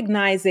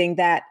recognizing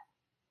that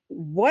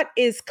what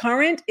is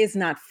current is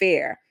not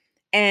fair.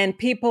 And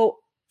people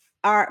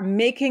are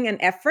making an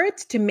effort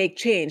to make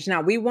change. Now,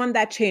 we want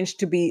that change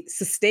to be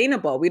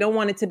sustainable. We don't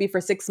want it to be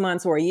for 6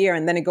 months or a year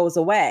and then it goes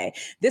away.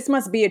 This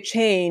must be a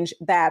change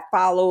that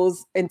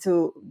follows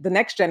into the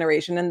next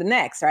generation and the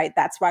next, right?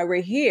 That's why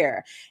we're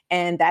here.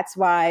 And that's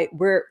why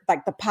we're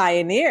like the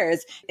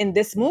pioneers in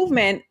this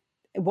movement.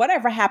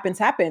 Whatever happens,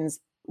 happens.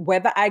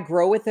 Whether I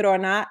grow with it or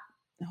not,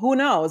 who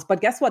knows?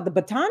 But guess what? The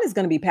baton is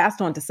going to be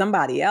passed on to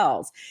somebody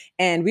else.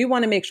 And we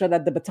want to make sure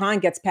that the baton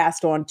gets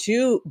passed on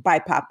to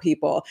BIPOC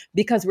people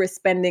because we're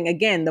spending,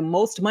 again, the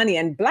most money.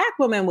 And Black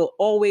women will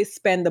always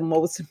spend the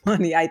most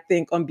money, I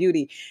think, on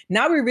beauty.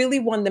 Now we really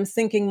want them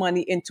sinking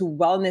money into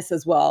wellness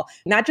as well,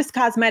 not just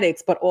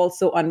cosmetics, but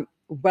also on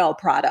well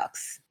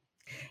products.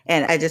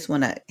 And I just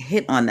want to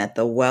hit on that,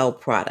 the well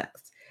products.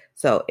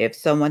 So if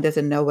someone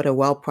doesn't know what a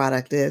well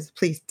product is,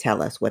 please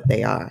tell us what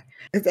they are.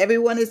 Because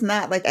everyone is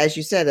not, like, as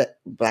you said,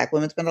 Black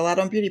women spend a lot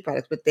on beauty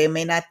products, but they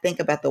may not think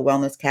about the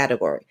wellness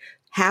category.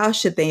 How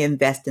should they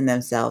invest in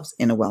themselves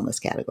in a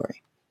wellness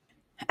category?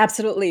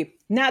 Absolutely.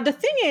 Now, the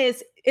thing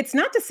is, It's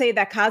not to say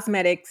that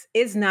cosmetics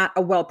is not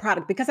a well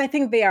product, because I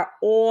think they are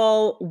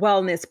all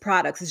wellness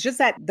products. It's just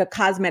that the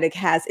cosmetic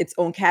has its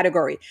own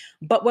category.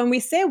 But when we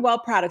say well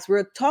products,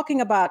 we're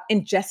talking about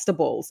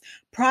ingestibles,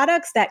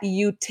 products that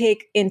you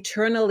take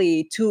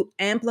internally to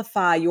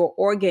amplify your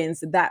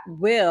organs that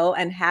will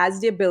and has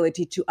the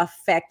ability to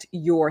affect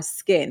your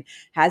skin,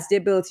 has the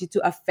ability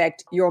to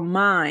affect your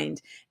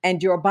mind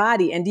and your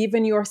body and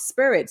even your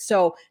spirit.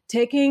 So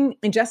taking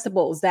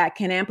ingestibles that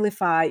can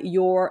amplify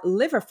your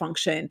liver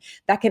function,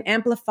 that can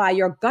amplify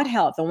your gut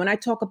health. And when I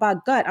talk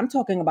about gut, I'm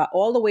talking about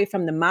all the way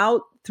from the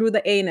mouth through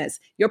the anus,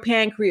 your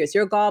pancreas,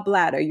 your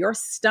gallbladder, your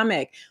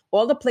stomach,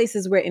 all the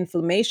places where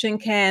inflammation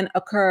can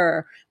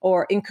occur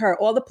or incur,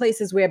 all the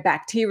places where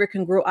bacteria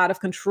can grow out of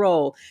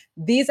control.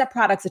 These are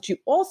products that you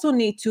also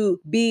need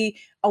to be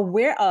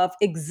aware of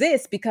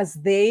exist because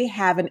they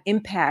have an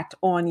impact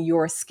on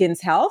your skin's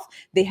health.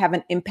 They have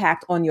an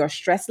impact on your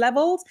stress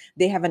levels.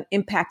 They have an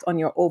impact on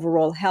your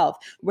overall health.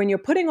 When you're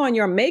putting on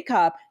your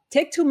makeup,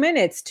 take 2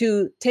 minutes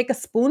to take a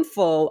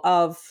spoonful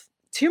of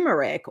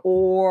turmeric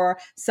or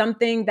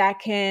something that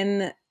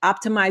can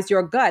optimize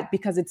your gut,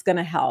 because it's going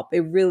to help.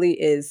 It really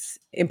is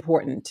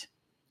important.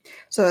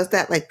 So is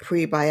that like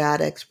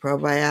prebiotics,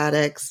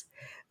 probiotics,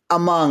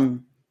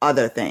 among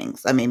other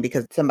things? I mean,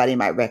 because somebody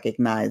might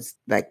recognize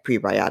like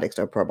prebiotics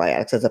or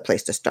probiotics as a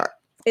place to start.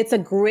 It's a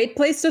great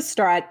place to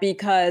start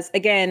because,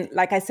 again,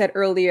 like I said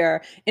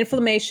earlier,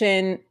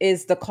 inflammation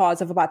is the cause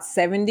of about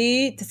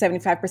 70 to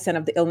 75%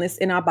 of the illness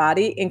in our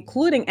body,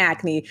 including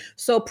acne.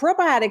 So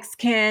probiotics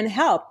can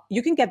help.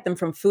 You can get them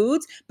from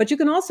foods, but you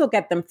can also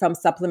get them from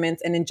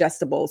supplements and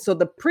ingestibles. So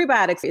the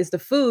prebiotics is the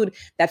food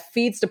that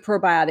feeds the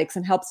probiotics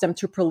and helps them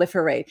to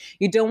proliferate.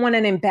 You don't want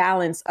an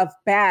imbalance of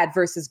bad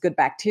versus good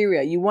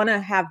bacteria. You want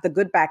to have the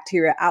good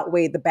bacteria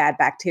outweigh the bad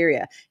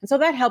bacteria. And so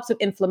that helps with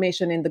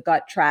inflammation in the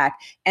gut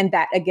tract. And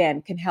that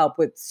again can help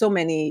with so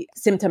many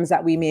symptoms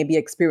that we may be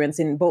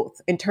experiencing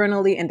both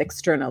internally and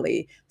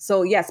externally.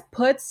 So yes,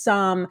 put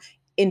some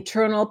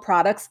internal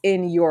products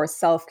in your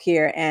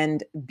self-care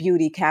and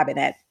beauty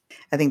cabinet.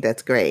 I think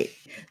that's great,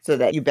 so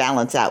that you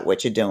balance out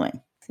what you're doing.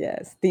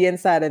 Yes, the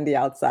inside and the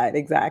outside,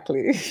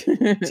 exactly.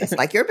 Just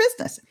like your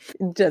business.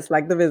 Just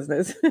like the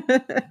business.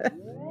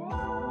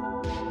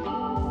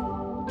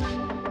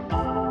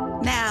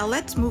 Now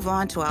let's move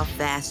on to our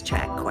fast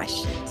track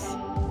questions.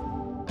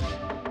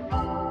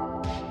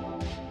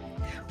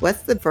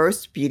 What's the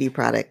first beauty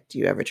product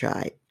you ever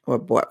tried or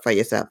bought for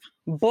yourself?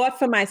 Bought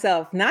for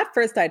myself. Not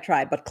first I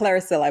tried, but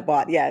Clarisil I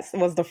bought. Yes,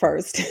 was the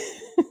first.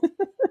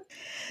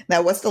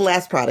 Now, what's the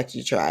last product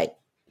you tried?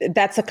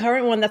 That's a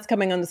current one that's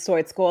coming on the store.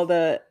 It's called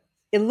the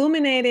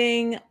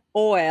Illuminating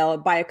Oil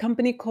by a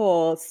company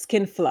called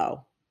Skin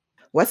Flow.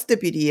 What's the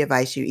beauty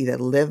advice you either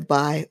live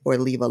by or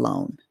leave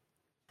alone?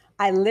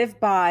 I live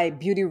by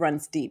Beauty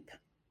Runs Deep.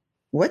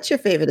 What's your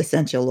favorite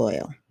essential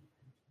oil?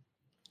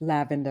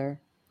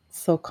 Lavender.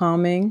 So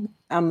calming.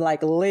 I'm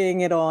like laying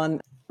it on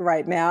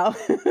right now.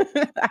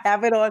 I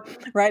have it on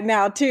right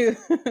now too.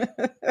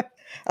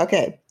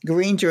 Okay,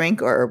 green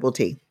drink or herbal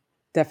tea?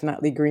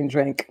 Definitely green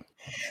drink.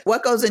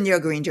 What goes in your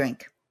green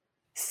drink?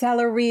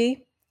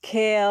 Celery,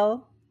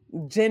 kale,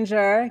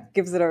 ginger,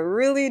 gives it a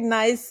really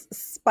nice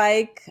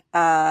spike,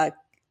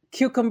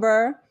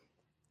 cucumber,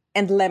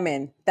 and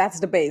lemon. That's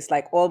the base.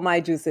 Like all my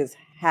juices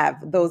have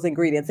those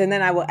ingredients. And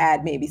then I will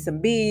add maybe some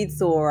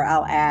beets, or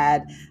I'll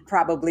add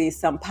probably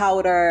some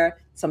powder,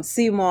 some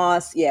sea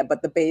moss. Yeah,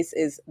 but the base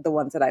is the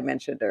ones that I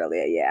mentioned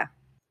earlier. Yeah.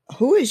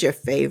 Who is your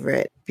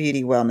favorite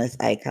beauty wellness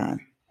icon?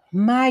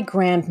 My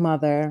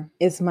grandmother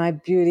is my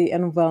beauty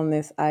and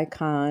wellness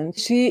icon.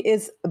 She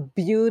is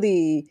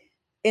beauty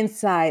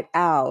inside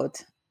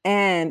out.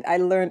 And I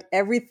learned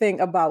everything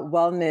about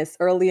wellness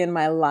early in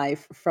my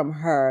life from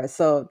her.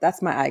 So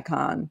that's my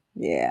icon.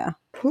 Yeah.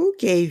 Who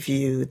gave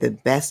you the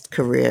best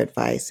career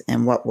advice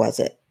and what was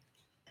it?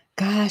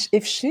 Gosh,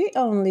 if she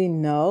only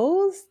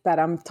knows that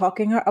I'm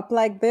talking her up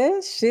like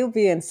this, she'll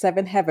be in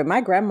seventh heaven.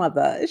 My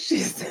grandmother, she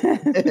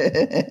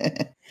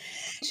said,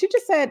 she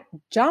just said,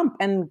 jump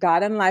and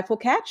God and life will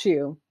catch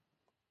you.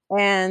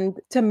 And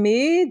to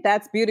me,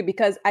 that's beauty,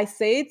 because I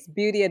say it's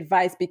beauty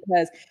advice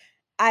because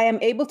I am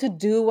able to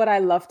do what I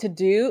love to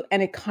do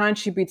and it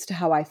contributes to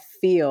how I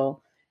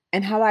feel.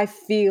 And how I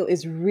feel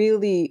is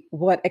really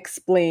what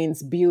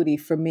explains beauty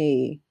for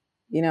me.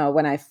 You know,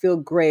 when I feel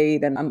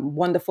great and I'm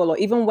wonderful, or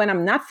even when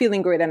I'm not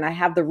feeling great and I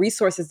have the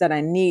resources that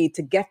I need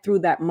to get through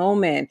that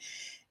moment,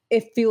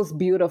 it feels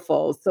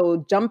beautiful.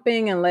 So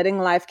jumping and letting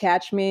life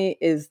catch me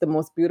is the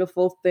most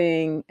beautiful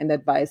thing and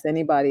advice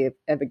anybody have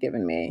ever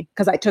given me,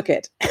 because I took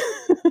it.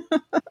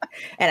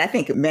 And I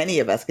think many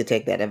of us could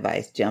take that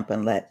advice, jump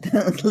and let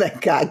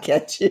let God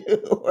catch you.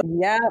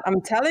 Yeah,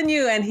 I'm telling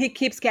you. And he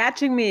keeps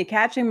catching me,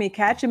 catching me,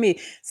 catching me.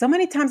 So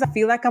many times I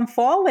feel like I'm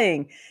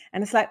falling.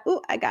 And it's like,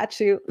 oh, I got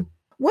you.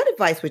 What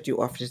advice would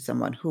you offer to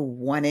someone who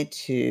wanted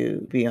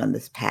to be on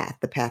this path,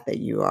 the path that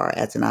you are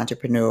as an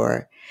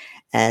entrepreneur,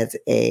 as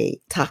a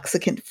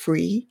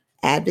toxicant-free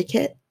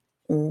advocate?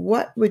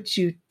 What would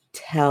you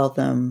tell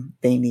them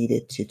they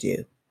needed to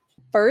do?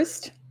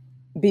 First,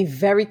 be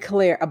very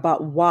clear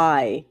about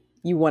why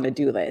you want to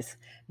do this.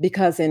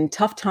 Because in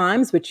tough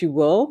times, which you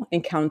will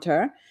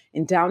encounter,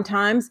 in down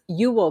times,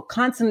 you will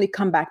constantly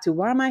come back to,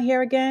 why am I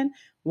here again?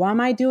 Why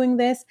am I doing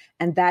this?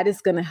 And that is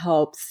going to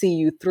help see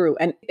you through.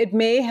 And it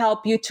may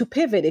help you to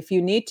pivot if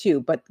you need to,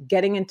 but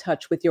getting in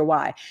touch with your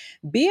why.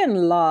 Be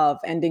in love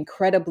and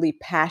incredibly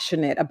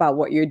passionate about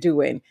what you're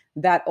doing.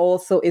 That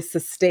also is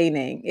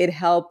sustaining. It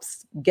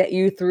helps get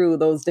you through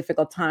those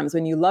difficult times.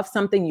 When you love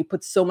something, you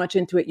put so much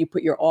into it, you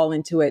put your all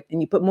into it,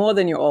 and you put more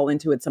than your all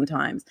into it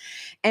sometimes.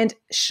 And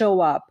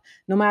show up,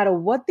 no matter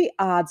what the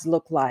odds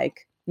look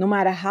like, no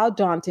matter how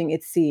daunting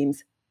it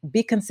seems,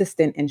 be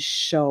consistent and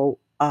show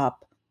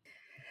up.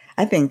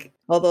 I think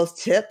all those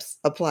tips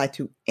apply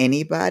to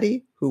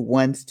anybody who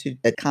wants to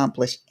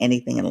accomplish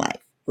anything in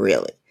life,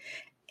 really,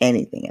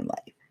 anything in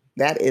life.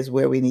 That is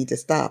where we need to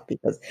stop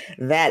because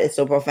that is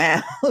so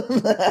profound.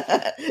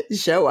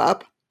 Show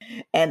up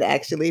and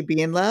actually be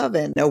in love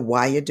and know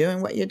why you're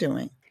doing what you're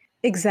doing.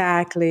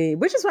 Exactly.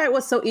 Which is why it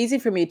was so easy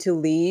for me to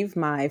leave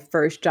my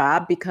first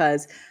job,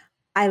 because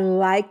I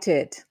liked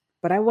it,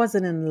 but I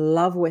wasn't in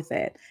love with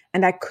it.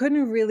 And I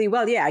couldn't really,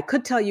 well, yeah, I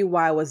could tell you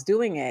why I was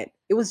doing it.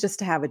 It was just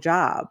to have a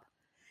job.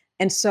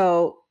 And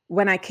so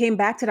when I came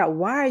back to that,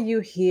 why are you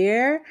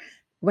here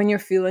when you're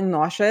feeling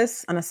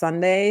nauseous on a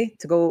Sunday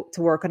to go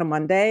to work on a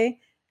Monday?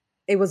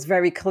 It was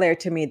very clear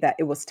to me that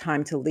it was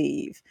time to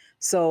leave.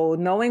 So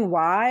knowing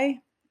why,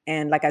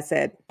 and like I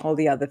said, all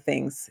the other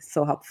things,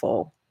 so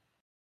helpful.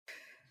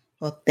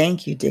 Well,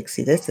 thank you,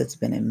 Dixie. This has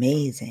been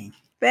amazing.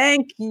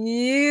 Thank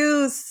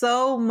you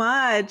so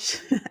much.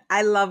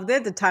 I loved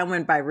it. The time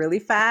went by really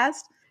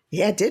fast.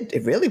 Yeah, it did.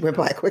 It really went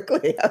by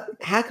quickly.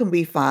 How can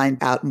we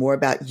find out more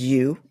about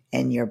you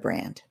and your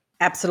brand?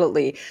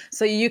 Absolutely.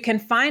 So you can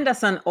find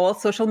us on all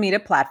social media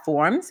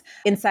platforms,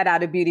 Inside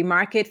Out of Beauty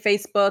Market,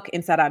 Facebook,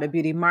 Inside Out of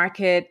Beauty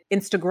Market,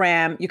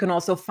 Instagram. You can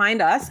also find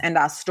us and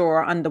our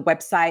store on the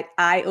website,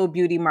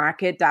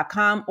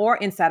 iobeautymarket.com or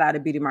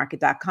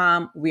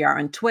insideoutofbeautymarket.com. We are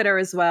on Twitter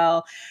as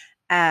well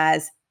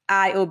as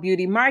IO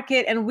Beauty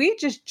Market. And we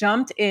just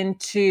jumped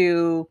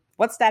into,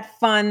 what's that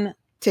fun?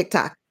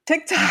 TikTok.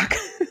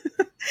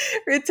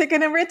 We're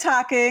ticking and we're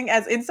talking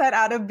as Inside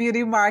Out of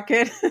Beauty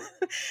Market.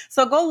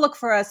 So go look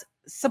for us,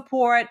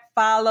 support,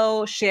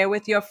 follow, share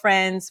with your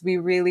friends. We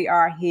really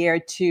are here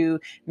to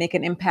make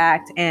an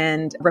impact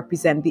and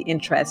represent the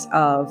interests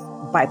of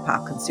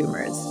BIPOC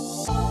consumers.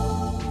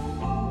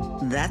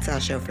 That's our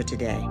show for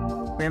today.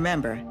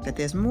 Remember that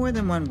there's more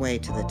than one way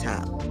to the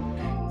top.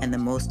 And the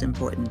most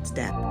important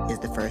step is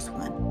the first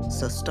one.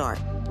 So start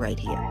right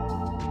here.